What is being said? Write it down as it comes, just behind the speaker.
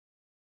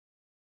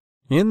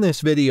In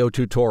this video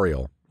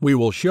tutorial, we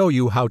will show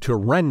you how to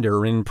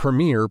render in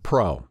Premiere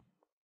Pro.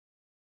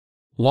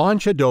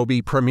 Launch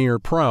Adobe Premiere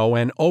Pro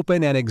and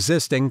open an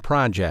existing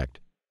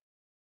project.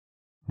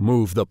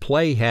 Move the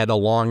playhead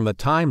along the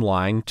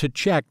timeline to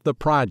check the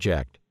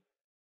project.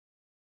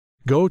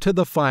 Go to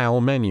the File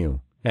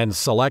menu and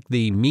select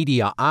the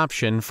Media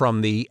option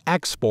from the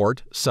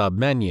Export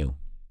submenu.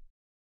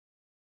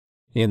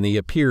 In the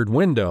appeared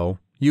window,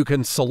 you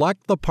can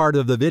select the part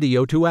of the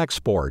video to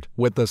export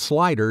with the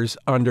sliders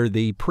under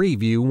the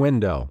Preview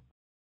window.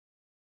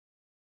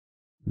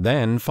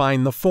 Then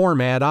find the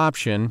Format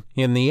option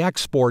in the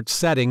Export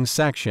Settings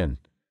section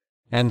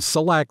and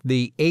select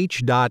the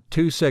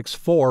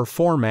H.264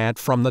 format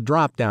from the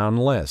drop-down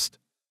list.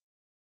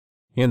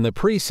 In the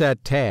Preset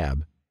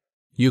tab,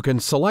 you can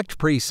select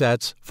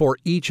presets for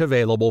each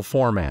available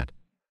format.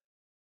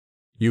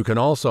 You can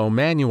also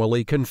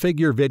manually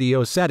configure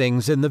video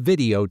settings in the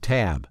Video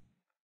tab.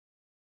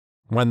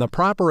 When the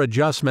proper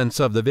adjustments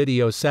of the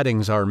video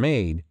settings are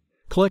made,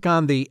 click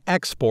on the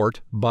Export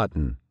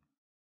button.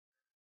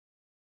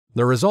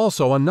 There is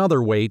also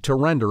another way to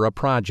render a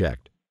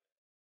project.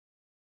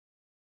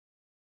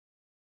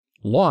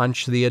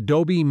 Launch the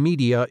Adobe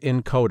Media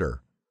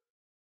Encoder.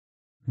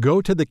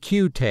 Go to the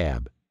Q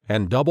tab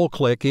and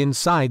double-click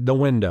inside the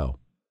window.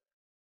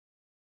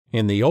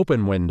 In the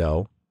Open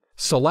window,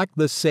 select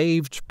the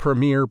saved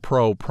Premiere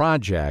Pro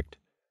project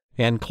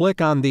and click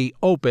on the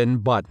Open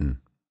button.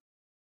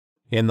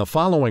 In the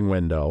following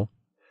window,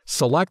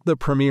 select the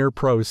Premiere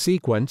Pro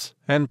sequence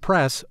and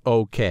press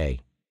OK.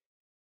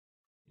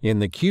 In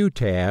the Q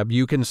tab,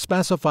 you can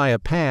specify a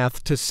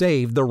path to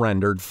save the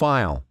rendered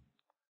file.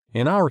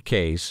 In our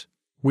case,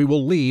 we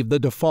will leave the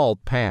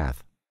default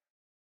path.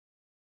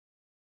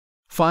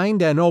 Find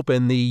and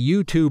open the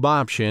YouTube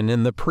option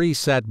in the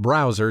Preset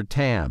Browser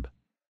tab.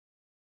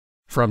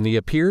 From the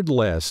appeared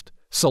list,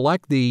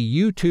 select the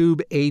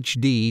YouTube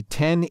HD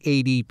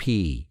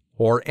 1080p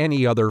or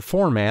any other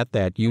format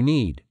that you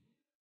need.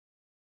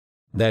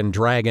 Then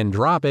drag and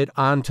drop it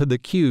onto the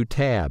Q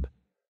tab.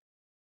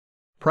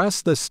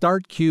 Press the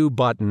Start Q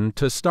button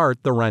to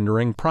start the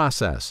rendering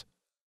process.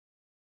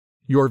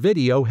 Your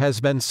video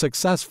has been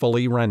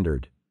successfully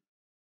rendered.